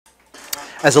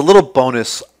As a little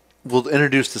bonus, we'll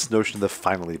introduce this notion of the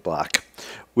finally block,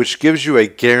 which gives you a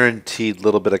guaranteed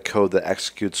little bit of code that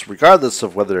executes regardless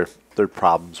of whether there are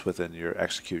problems within your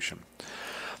execution.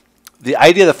 The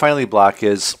idea of the finally block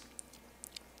is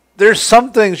there's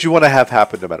some things you want to have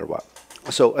happen no matter what.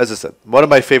 So, as I said, one of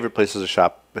my favorite places to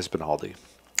shop has been Aldi.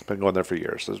 I've been going there for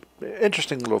years. There's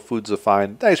interesting little foods to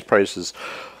find, nice prices,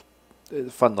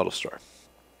 fun little store.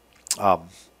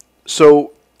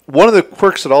 So, one of the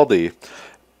quirks at Aldi,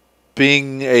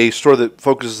 being a store that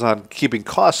focuses on keeping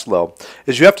costs low,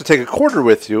 is you have to take a quarter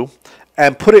with you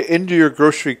and put it into your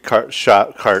grocery cart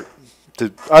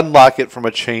to unlock it from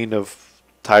a chain of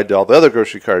tied to all the other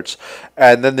grocery carts.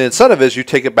 And then the incentive is you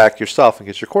take it back yourself and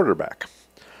get your quarter back.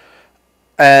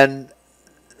 And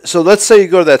so let's say you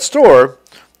go to that store.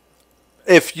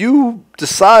 If you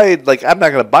decide, like, I'm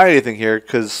not going to buy anything here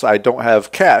because I don't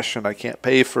have cash and I can't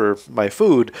pay for my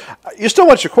food, you still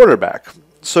want your quarter back.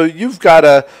 So you've got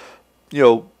to,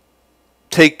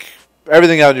 take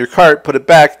everything out of your cart, put it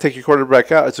back, take your quarter back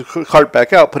out, cart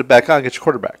back out, put it back on, get your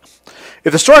quarter back.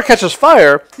 If the store catches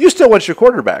fire, you still want your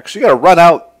quarter back. So you got to run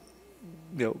out,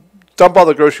 dump all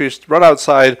the groceries, run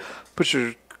outside, put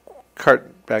your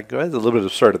cart back. It's a little bit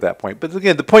absurd at that point. But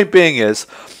again, the point being is,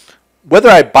 whether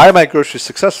I buy my groceries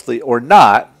successfully or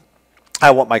not,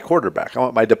 I want my quarter back. I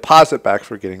want my deposit back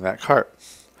for getting that cart.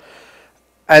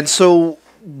 And so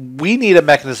we need a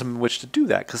mechanism in which to do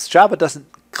that, because Java doesn't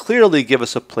clearly give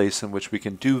us a place in which we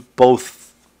can do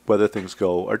both, whether things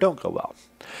go or don't go well.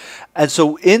 And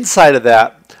so inside of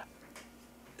that,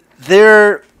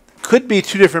 there could be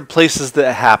two different places that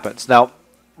it happens. Now,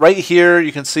 right here,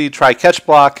 you can see try catch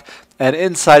block, and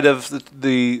inside of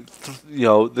the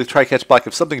try catch block,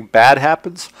 if something bad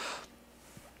happens,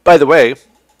 by the way,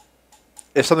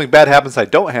 if something bad happens and I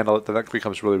don't handle it, then that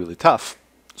becomes really, really tough.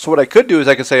 So what I could do is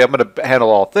I could say I'm going to handle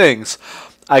all things.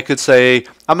 I could say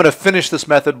I'm going to finish this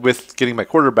method with getting my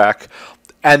quarter back,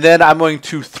 and then I'm going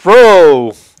to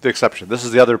throw the exception. This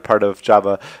is the other part of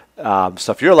Java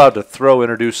stuff. You're allowed to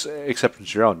introduce exceptions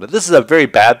of your own. Now, this is a very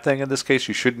bad thing in this case.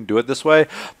 You shouldn't do it this way,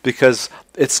 because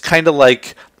it's kind of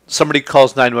like somebody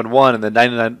calls 911 and then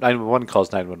 911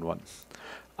 calls 911.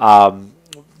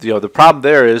 The problem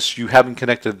there is you haven't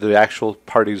connected the actual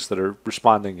parties that are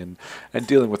responding and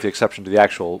dealing with the exception to the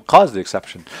actual cause of the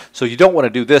exception. So you don't want to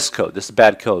do this code. This is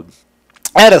bad code.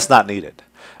 And it's not needed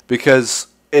because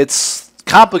it's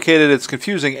complicated, it's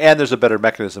confusing, and there's a better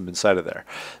mechanism inside of there.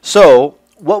 So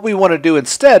what we want to do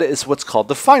instead is what's called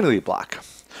the finally block.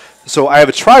 So I have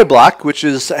a try block, which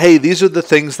is, hey, these are the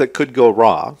things that could go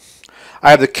wrong. I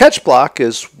have the catch block,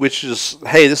 which is,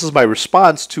 hey, this is my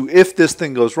response to if this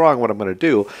thing goes wrong, what I'm going to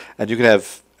do. And you can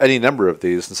have any number of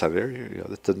these inside there.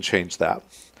 That doesn't change that.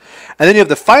 And then you have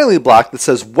the finally block that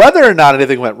says whether or not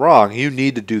anything went wrong, you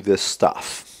need to do this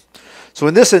stuff. So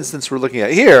in this instance we're looking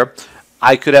at here,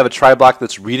 I could have a try block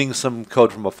that's reading some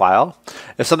code from a file.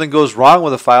 If something goes wrong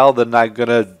with a file, then I'm going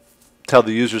to tell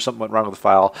the user something went wrong with the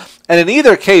file. And in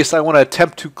either case, I want to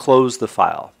attempt to close the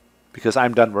file, because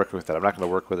I'm done working with it. I'm not going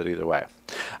to work with it either way.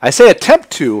 I say attempt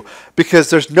to because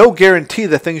there's no guarantee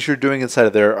the things you're doing inside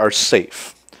of there are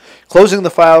safe. Closing the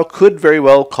file could very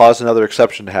well cause another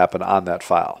exception to happen on that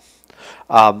file.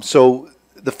 So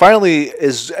the finally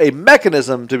is a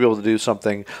mechanism to be able to do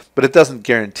something, but it doesn't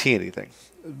guarantee anything.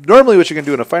 Normally what you can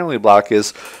do in a finally block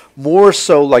is more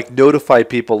so like notify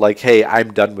people like, hey,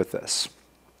 I'm done with this.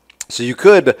 So you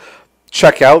could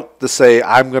check out to say,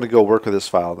 I'm going to go work with this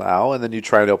file now, and then you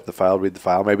try and open the file, read the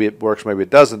file. Maybe it works, maybe it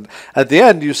doesn't. At the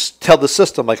end, you tell the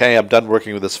system, like, hey, I'm done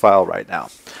working with this file right now.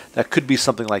 That could be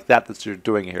something like that that you're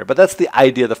doing here. But that's the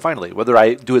idea of the finally. Whether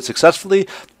I do it successfully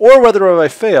or whether I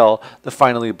fail, the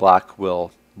finally block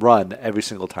will run every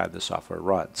single time the software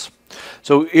runs.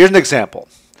 So here's an example.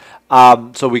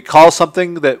 So we call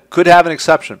something that could have an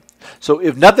exception. So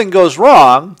if nothing goes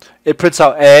wrong, it prints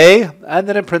out A, and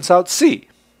then it prints out C.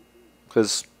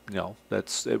 Because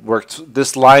it worked.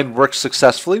 This line works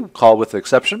successfully. Call with the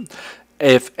exception.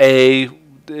 If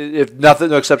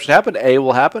no exception happened, A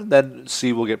will happen. Then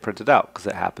C will get printed out because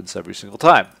it happens every single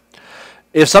time.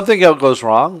 If something else goes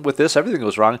wrong with this, everything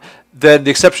goes wrong. Then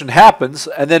the exception happens,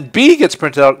 and then B gets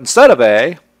printed out instead of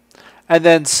A, and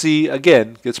then C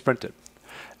again gets printed.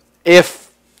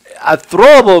 If a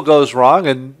throwable goes wrong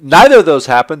and neither of those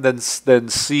happen, then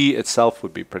C itself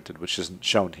would be printed, which isn't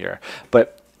shown here.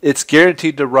 But it's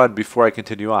guaranteed to run before I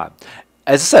continue on.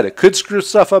 As I said, it could screw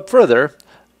stuff up further,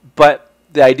 but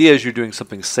the idea is you're doing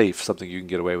something safe, something you can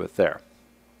get away with there.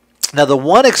 Now, the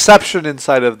one exception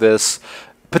inside of this,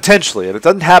 potentially, and it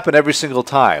doesn't happen every single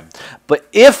time, but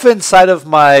if inside of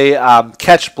my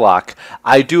catch block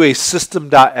I do a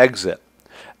system.exit,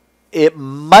 it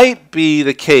might be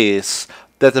the case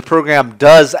that the program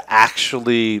does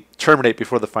actually terminate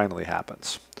before the finally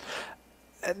happens.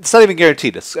 It's not even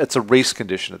guaranteed. It's a race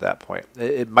condition at that point.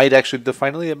 It might actually do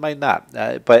finally, it might not.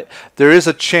 But there is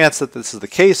a chance that this is the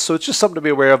case, so it's just something to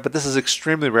be aware of. But this is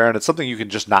extremely rare, and it's something you can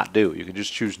just not do. You can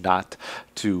just choose not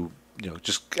to,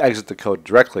 just exit the code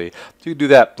directly. You can do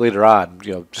that later on.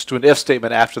 Just do an if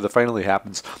statement after the finally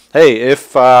happens. Hey,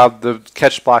 if the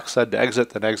catch block said to exit,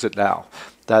 then exit now.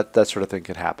 That sort of thing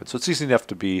can happen. So it's easy enough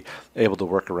to be able to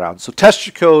work around. So test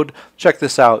your code. Check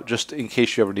this out, just in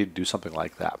case you ever need to do something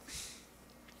like that.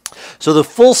 So the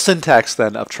full syntax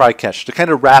then of try catch, to kind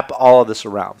of wrap all of this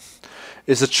around,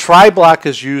 is a try block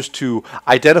is used to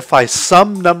identify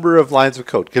some number of lines of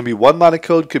code. It can be 1 line of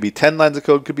code, could be 10 lines of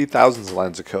code, could be thousands of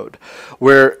lines of code,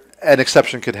 where an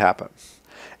exception could happen.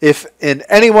 If in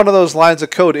any one of those lines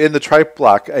of code in the try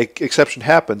block an exception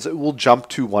happens, it will jump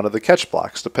to one of the catch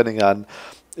blocks, depending on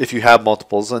if you have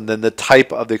multiples, and then the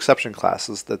type of the exception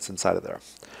classes that's inside of there.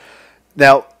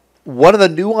 Now, one of the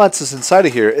nuances inside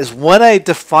of here is when I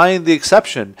define the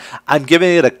exception, I'm giving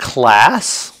it a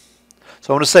class.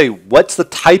 So I want to say what's the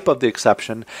type of the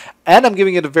exception, and I'm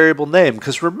giving it a variable name,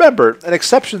 because remember, an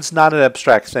exception is not an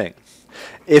abstract thing.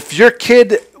 If your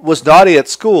kid was naughty at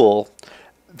school,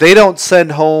 they don't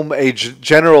send home a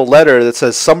general letter that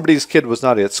says somebody's kid was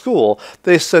naughty at school.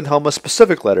 They send home a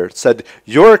specific letter. It said,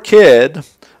 your kid,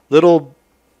 little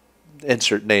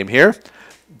insert name here,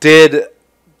 did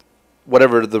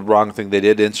whatever the wrong thing they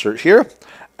did, insert here,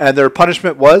 and their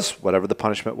punishment was whatever the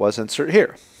punishment was, insert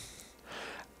here.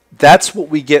 That's what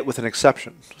we get with an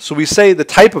exception. So we say the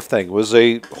type of thing was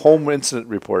a home incident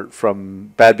report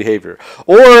from bad behavior,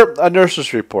 or a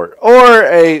nurse's report, or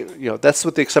that's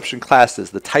what the exception class is,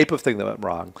 the type of thing that went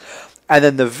wrong. And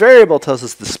then the variable tells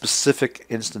us the specific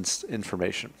instance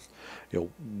information.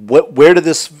 Where did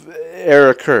this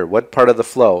error occur? What part of the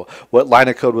flow? What line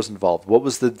of code was involved? What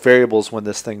was the variables when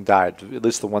this thing died? At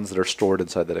least the ones that are stored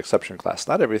inside that exception class.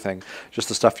 Not everything, just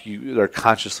the stuff that are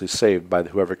consciously saved by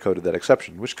whoever coded that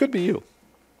exception, which could be you.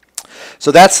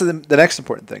 So that's the next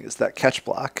important thing, is that catch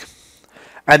block.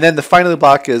 And then the finally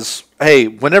block is, hey,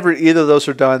 whenever either of those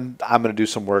are done, I'm going to do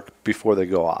some work before they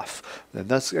go off. And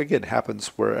that's, again, happens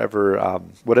wherever,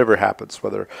 whatever happens,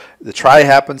 whether the try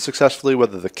happens successfully,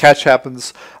 whether the catch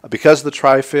happens because the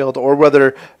try failed, or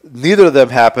whether neither of them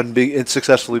happened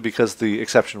successfully because the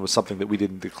exception was something that we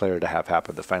didn't declare to have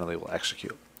happen that finally will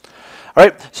execute. All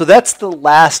right, so that's the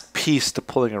last piece to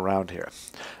pulling around here.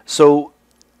 So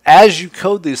as you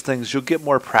code these things, you'll get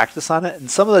more practice on it,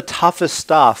 and some of the toughest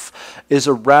stuff is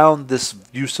around this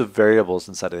use of variables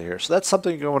inside of here. So that's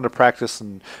something you're going to practice,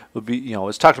 and will be,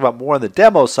 it's talked about more on the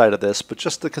demo side of this, but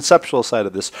just the conceptual side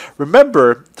of this.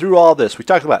 Remember, through all this, we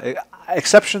talked about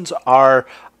exceptions are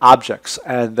objects,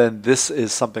 and then this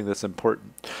is something that's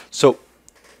important. So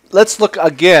let's look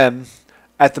again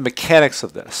at the mechanics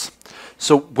of this.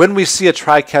 So when we see a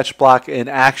try-catch block in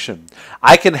action,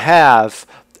 I can have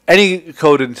any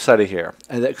code inside of here,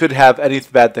 and that could have any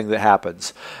bad thing that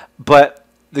happens. But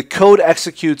the code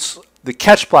executes the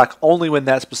catch block only when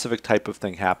that specific type of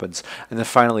thing happens, and then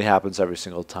finally happens every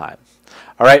single time.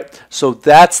 All right, so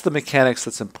that's the mechanics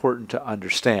that's important to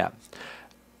understand.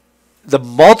 The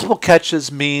multiple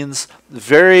catches means,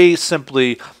 very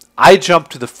simply, I jump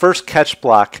to the first catch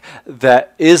block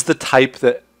that is the type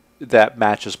that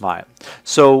matches mine.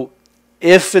 So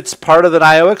if it's part of an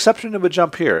IO exception, it would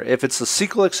jump here. If it's a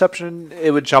SQL exception, it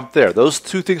would jump there. Those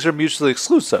two things are mutually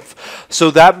exclusive.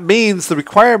 So that means the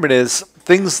requirement is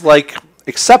things like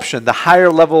exception, the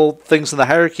higher level things in the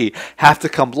hierarchy, have to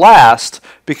come last,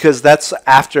 because that's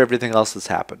after everything else has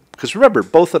happened. Because remember,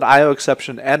 both an IO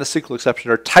exception and a SQL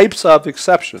exception are types of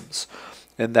exceptions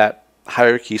in that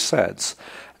hierarchy sense.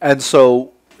 And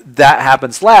so that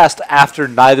happens last after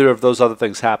neither of those other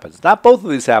things happens. Not both of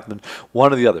these happen,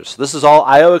 one of the others. So this is all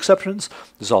IO exceptions,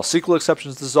 this is all SQL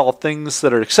exceptions, this is all things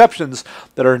that are exceptions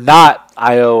that are not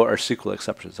IO or SQL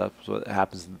exceptions. That's what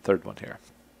happens in the third one here.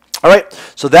 All right,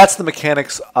 so that's the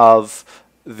mechanics of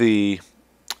the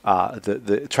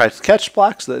try-catch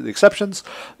blocks, the exceptions.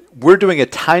 We're doing a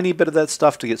tiny bit of that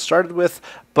stuff to get started with,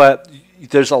 but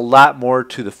there's a lot more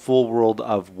to the full world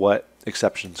of what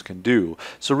exceptions can do.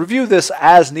 So review this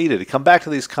as needed. Come back to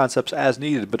these concepts as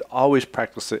needed, but always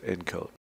practice it in code.